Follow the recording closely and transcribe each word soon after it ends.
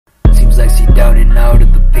down and out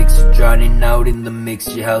of the picture, drowning out in the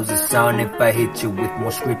mixture. How's it sound if I hit you with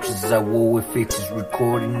more scriptures? I war with fixtures,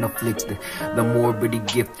 recording afflicted. The morbidly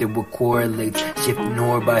gifted what correlates, shifting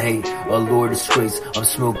horror by hate, a lord disgrace. I'm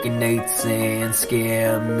smoking eights and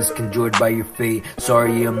scams conjured by your fate.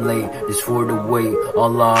 Sorry I'm late, just for the wait,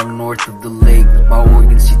 along north of the lake. My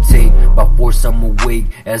organs she take, by force I'm awake,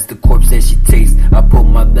 as the corpse that she takes. I put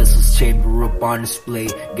my vessel's chamber up on display,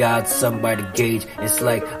 God's son by the gauge. It's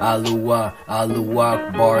like Alua,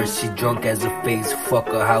 Alua bars. She drunk as a face, fuck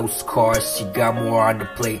a house car. She got more on the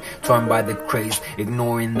plate, torn by the craze,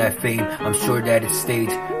 ignoring that fame. I'm sure that it's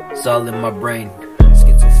staged, it's all in my brain.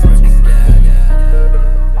 Schizophrenic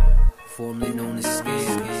dad, formerly known as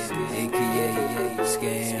Scam, aka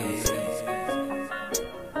Scam.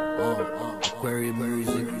 Aquarium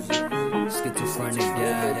music, schizophrenic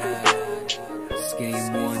dad,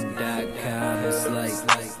 Scam1.com. It's like,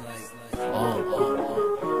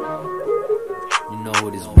 you know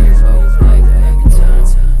what it's weird about, like every time.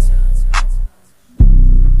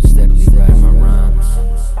 Steadily write my rhymes.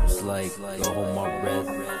 It's like, go hold my breath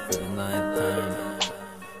for the 9th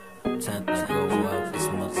time. 10th I go out this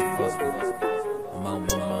motherfucker. I'm out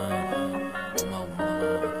my mind. I'm out my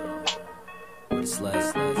mind. But it's like,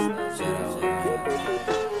 shout out.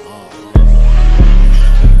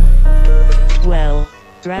 Well,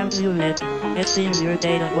 Drams unit, it seems your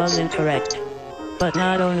data was incorrect. But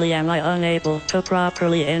not only am I unable to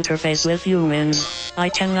properly interface with humans, I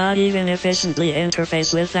cannot even efficiently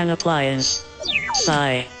interface with an appliance.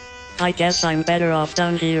 Sigh. I guess I'm better off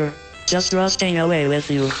down here, just rusting away with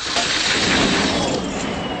you.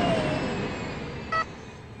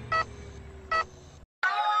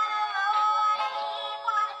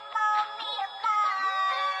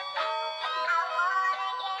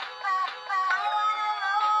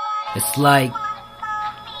 It's like,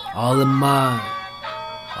 all of mine,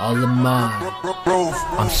 all of mine.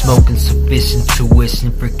 I'm smoking sufficient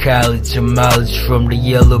tuition for college and mileage from the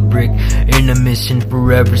yellow brick. In a mission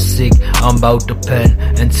forever sick, I'm about to pen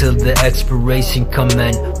until the expiration come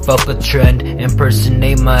in. Fuck a trend,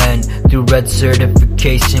 impersonate my end through red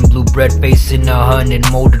certification, blue bread facing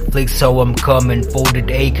 100 molded flakes. How I'm coming, folded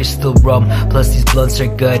acres still rum, plus these blunts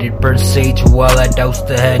are gutted. Burn sage while I douse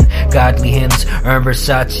the hen. Godly hymns earn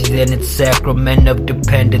Versace, then it's sacrament of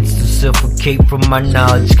dependence to suffocate from my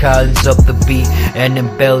knowledge. College up the beat and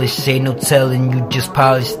embellish, ain't no telling you just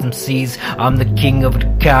polish them C's. I'm the king of the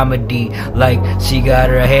comedy, like she got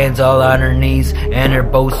her hands all on her knees and her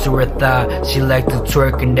bows to her thigh. She like to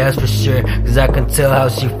twerk and that's for sure, cause I can tell how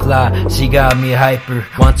she fly. She got me hyper,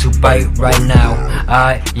 want to bite right now.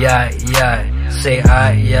 Yeah, say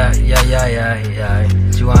yeah.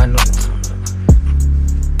 Do I know?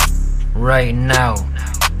 Right now.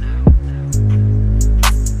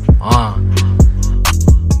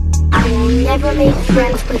 I will never make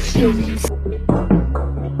friends with humans.